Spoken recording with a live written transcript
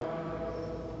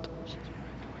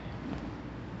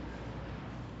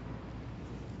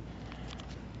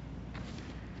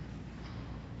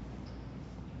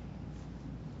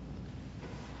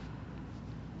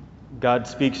God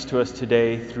speaks to us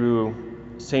today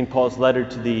through St. Paul's letter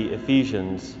to the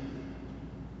Ephesians.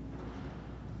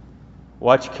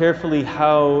 Watch carefully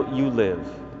how you live,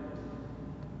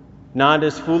 not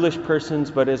as foolish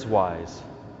persons, but as wise,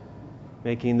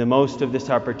 making the most of this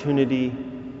opportunity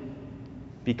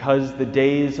because the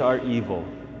days are evil.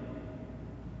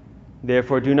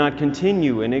 Therefore, do not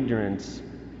continue in ignorance,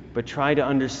 but try to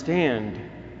understand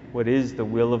what is the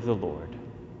will of the Lord.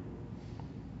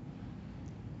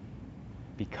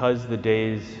 Because the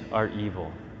days are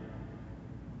evil.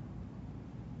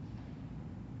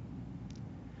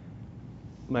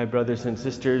 My brothers and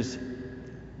sisters,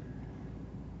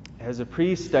 as a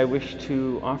priest, I wish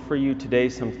to offer you today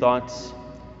some thoughts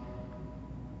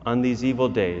on these evil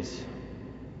days,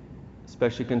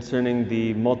 especially concerning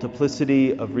the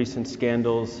multiplicity of recent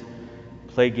scandals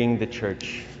plaguing the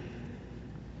church.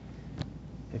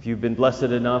 If you've been blessed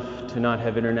enough to not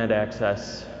have internet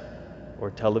access or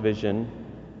television,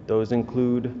 those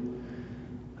include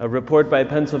a report by a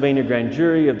Pennsylvania grand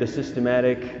jury of the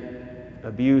systematic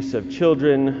abuse of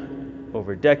children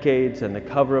over decades and the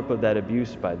cover-up of that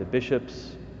abuse by the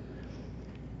bishops,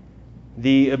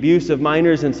 the abuse of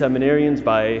minors and seminarians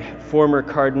by former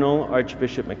Cardinal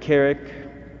Archbishop McCarrick,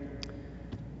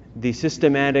 the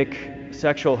systematic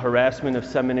sexual harassment of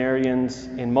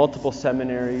seminarians in multiple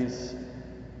seminaries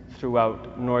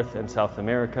throughout North and South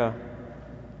America,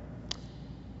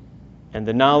 and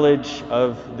the knowledge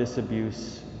of this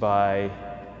abuse by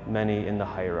many in the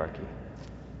hierarchy.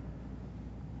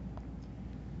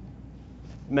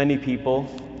 Many people,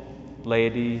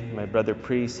 laity, my brother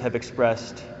priests, have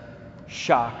expressed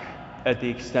shock at the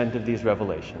extent of these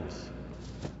revelations.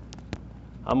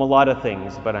 I'm a lot of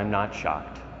things, but I'm not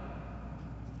shocked.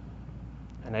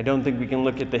 And I don't think we can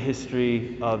look at the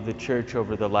history of the church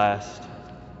over the last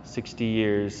 60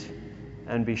 years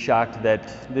and be shocked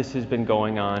that this has been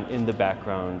going on in the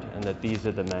background and that these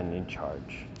are the men in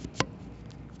charge.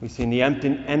 We've seen the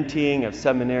emptying of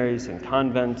seminaries and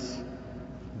convents,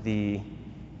 the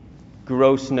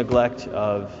gross neglect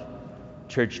of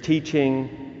church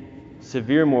teaching,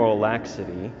 severe moral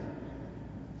laxity,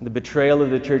 the betrayal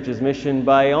of the church's mission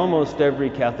by almost every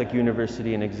Catholic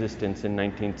university in existence in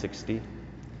 1960,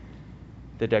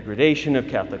 the degradation of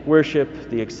Catholic worship,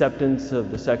 the acceptance of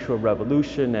the sexual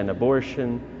revolution and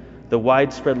abortion, the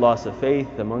widespread loss of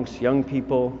faith amongst young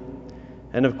people,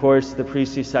 and of course the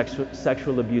priestly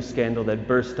sexual abuse scandal that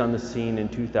burst on the scene in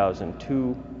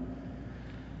 2002.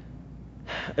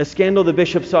 A scandal the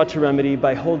bishops sought to remedy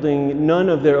by holding none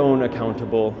of their own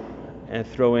accountable and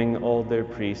throwing all their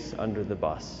priests under the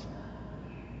bus.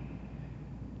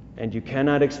 And you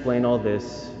cannot explain all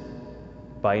this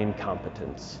by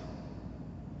incompetence.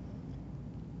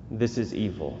 This is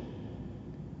evil.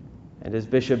 And as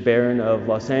Bishop Barron of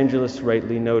Los Angeles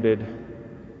rightly noted,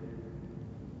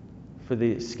 for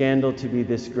the scandal to be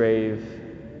this grave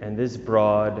and this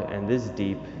broad and this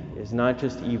deep is not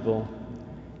just evil,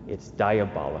 it's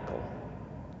diabolical.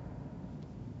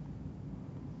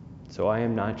 So I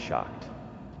am not shocked,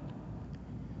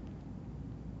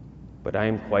 but I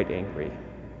am quite angry.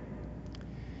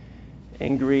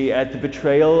 Angry at the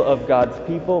betrayal of God's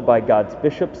people by God's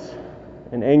bishops,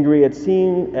 and angry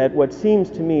at what seems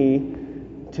to me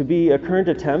to be a current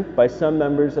attempt by some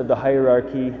members of the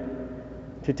hierarchy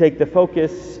to take the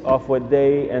focus off what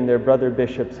they and their brother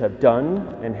bishops have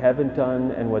done and haven't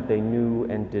done and what they knew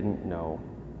and didn't know.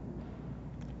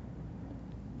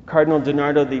 Cardinal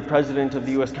DiNardo, the president of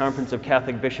the U.S. Conference of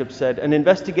Catholic Bishops, said, an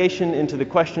investigation into the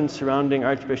questions surrounding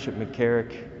Archbishop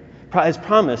McCarrick has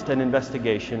promised an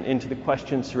investigation into the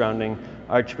questions surrounding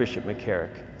Archbishop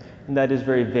McCarrick. And that is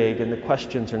very vague, and the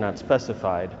questions are not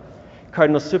specified.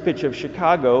 Cardinal Cupich of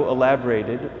Chicago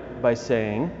elaborated by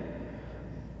saying,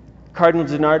 Cardinal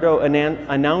DiNardo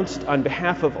announced on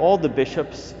behalf of all the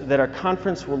bishops that our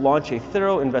conference will launch a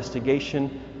thorough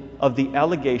investigation of the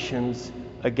allegations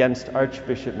against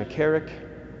Archbishop McCarrick.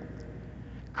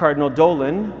 Cardinal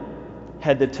Dolan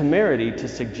had the temerity to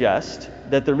suggest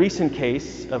that the recent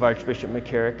case of Archbishop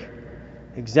McCarrick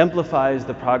exemplifies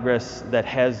the progress that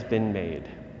has been made,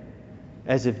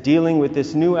 as if dealing with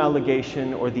this new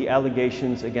allegation or the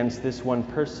allegations against this one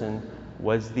person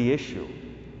was the issue.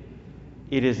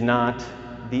 It is not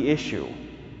the issue.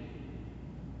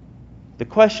 The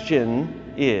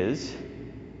question is,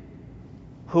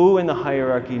 who in the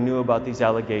hierarchy knew about these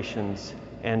allegations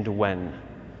and when?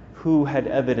 Who had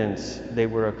evidence they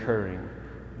were occurring?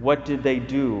 What did they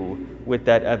do with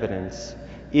that evidence?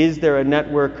 Is there a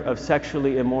network of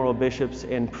sexually immoral bishops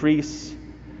and priests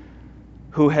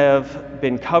who have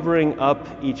been covering up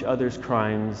each other's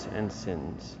crimes and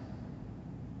sins?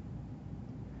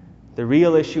 The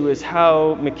real issue is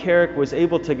how McCarrick was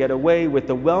able to get away with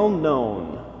the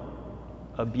well-known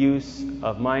abuse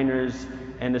of minors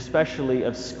and especially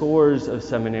of scores of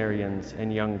seminarians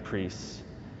and young priests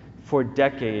for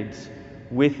decades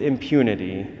with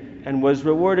impunity, and was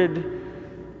rewarded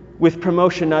with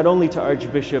promotion not only to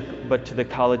Archbishop but to the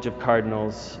College of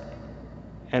Cardinals,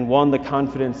 and won the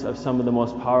confidence of some of the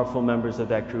most powerful members of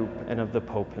that group and of the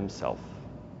Pope himself.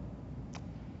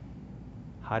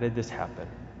 How did this happen?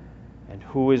 And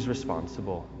who is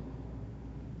responsible?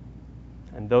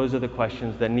 And those are the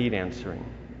questions that need answering.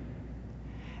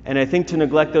 And I think to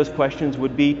neglect those questions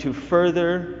would be to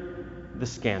further the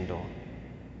scandal.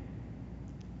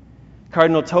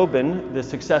 Cardinal Tobin, the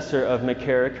successor of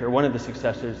McCarrick, or one of the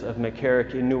successors of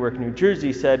McCarrick in Newark, New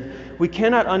Jersey, said, "We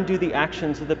cannot undo the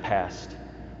actions of the past,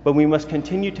 but we must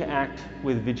continue to act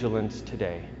with vigilance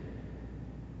today."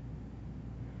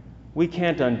 We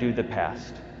can't undo the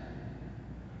past,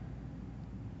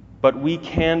 but we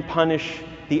can punish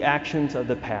the actions of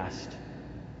the past.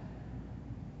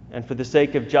 And for the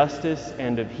sake of justice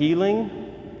and of healing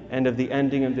and of the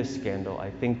ending of this scandal, I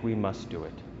think we must do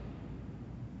it.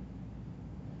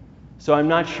 So I'm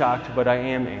not shocked, but I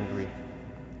am angry.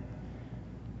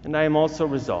 And I am also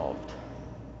resolved.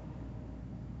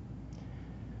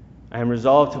 I am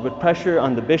resolved to put pressure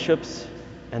on the bishops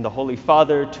and the Holy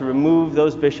Father to remove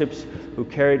those bishops who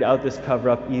carried out this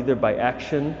cover-up either by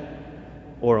action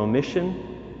or omission.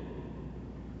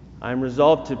 I am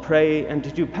resolved to pray and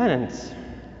to do penance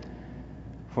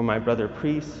for my brother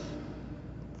priests,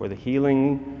 for the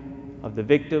healing of the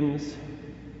victims,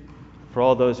 for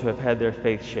all those who have had their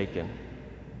faith shaken.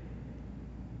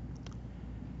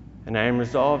 And I am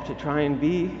resolved to try and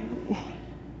be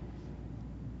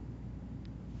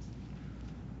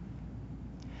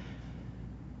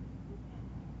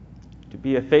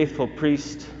a faithful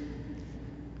priest,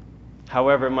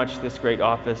 however much this great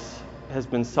office has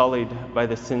been sullied by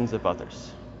the sins of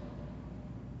others.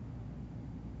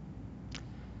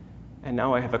 And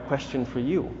now I have a question for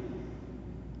you.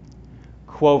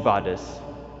 Quo vadis?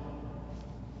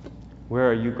 Where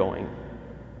are you going?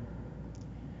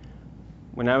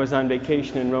 When I was on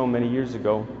vacation in Rome many years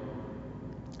ago,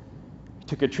 I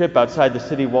took a trip outside the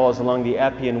city walls along the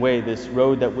Appian Way, this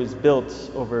road that was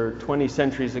built over 20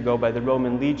 centuries ago by the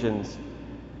Roman legions.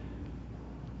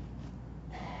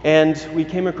 And we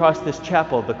came across this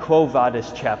chapel, the Quo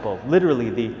Vadis Chapel, literally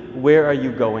the Where Are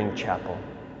You Going Chapel.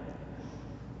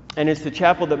 And it's the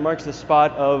chapel that marks the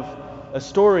spot of a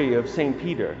story of St.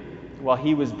 Peter while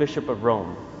he was Bishop of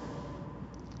Rome.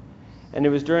 And it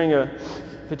was during a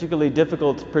particularly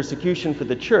difficult persecution for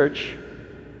the church,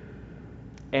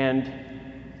 and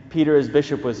Peter as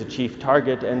bishop was a chief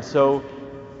target, and so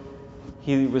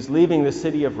he was leaving the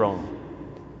city of Rome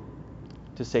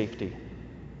to safety.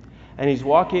 And he's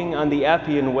walking on the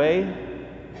Appian Way,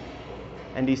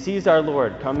 and he sees our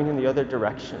Lord coming in the other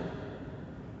direction.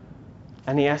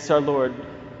 And he asks our Lord,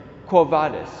 Quo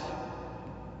vadis?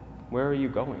 Where are you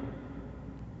going?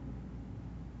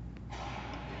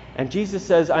 And Jesus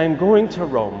says, I am going to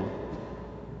Rome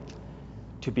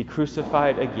to be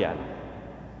crucified again.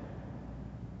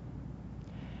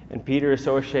 And Peter is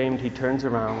so ashamed he turns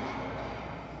around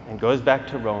and goes back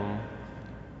to Rome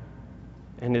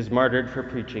and is martyred for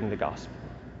preaching the gospel.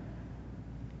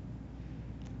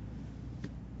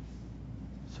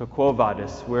 So quo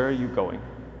vadis, where are you going?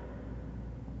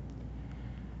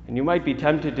 And you might be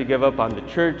tempted to give up on the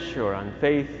church or on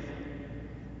faith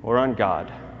or on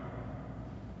God.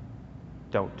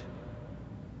 Don't.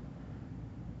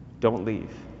 Don't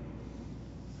leave.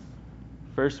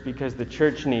 First, because the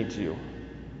church needs you.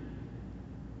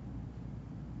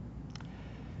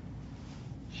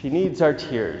 She needs our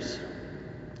tears.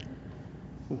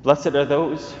 Blessed are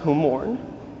those who mourn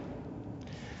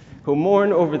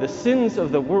over the sins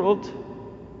of the world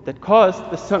that caused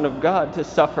the Son of God to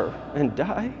suffer and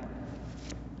die.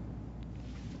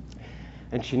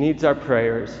 And she needs our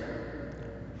prayers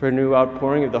for a new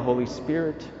outpouring of the Holy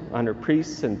Spirit on her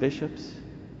priests and bishops.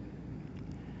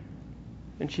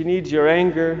 And she needs your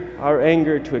anger, our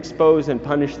anger, to expose and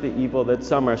punish the evil that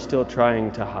some are still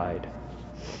trying to hide.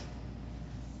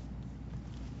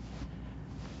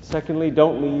 Secondly,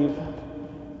 don't leave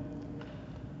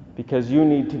because you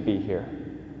need to be here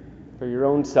for your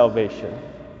own salvation.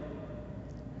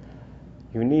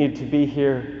 You need to be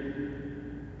here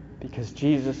because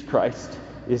Jesus Christ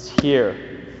is here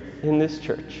in this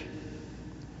church,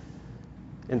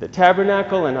 in the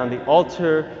tabernacle and on the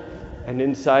altar and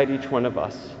inside each one of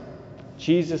us.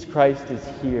 Jesus Christ is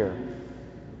here.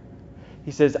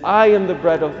 He says, I am the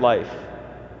bread of life.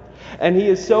 And he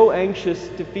is so anxious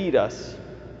to feed us,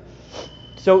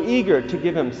 so eager to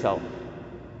give himself,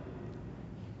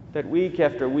 that week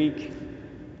after week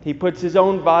he puts his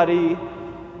own body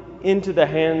into the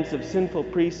hands of sinful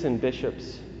priests and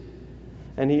bishops,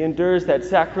 and he endures that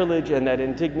sacrilege and that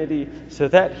indignity so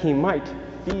that he might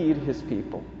feed his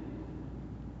people.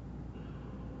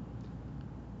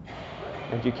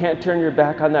 And you can't turn your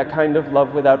back on that kind of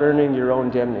love without earning your own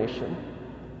damnation.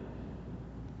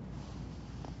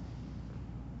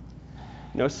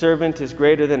 No servant is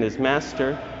greater than his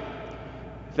master.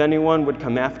 If anyone would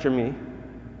come after me,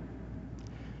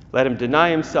 let him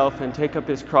deny himself and take up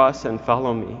his cross and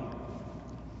follow me.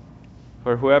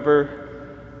 For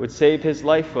whoever would save his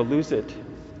life will lose it,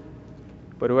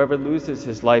 but whoever loses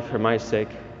his life for my sake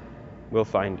will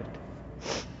find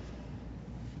it.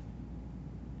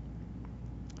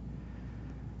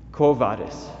 Quo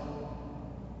vadis?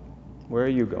 Where are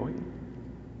you going?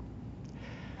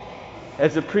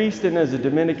 As a priest and as a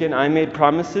Dominican, I made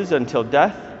promises until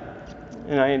death,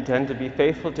 and I intend to be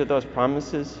faithful to those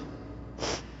promises.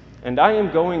 And I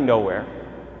am going nowhere,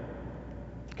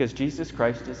 because Jesus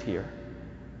Christ is here.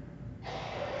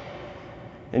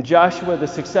 And Joshua, the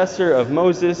successor of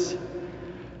Moses,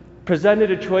 presented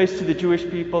a choice to the Jewish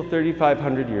people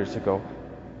 3,500 years ago.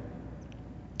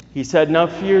 He said, "Now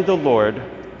fear the Lord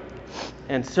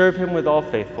and serve him with all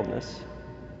faithfulness.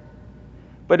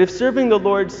 But if serving the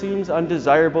Lord seems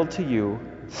undesirable to you,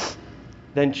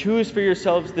 then choose for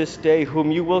yourselves this day whom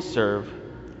you will serve,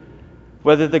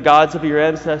 whether the gods of your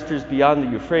ancestors beyond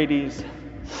the Euphrates,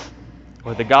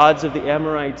 or the gods of the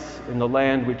Amorites in the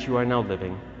land which you are now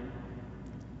living.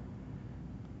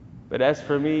 But as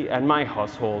for me and my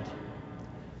household,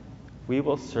 we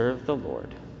will serve the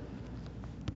Lord."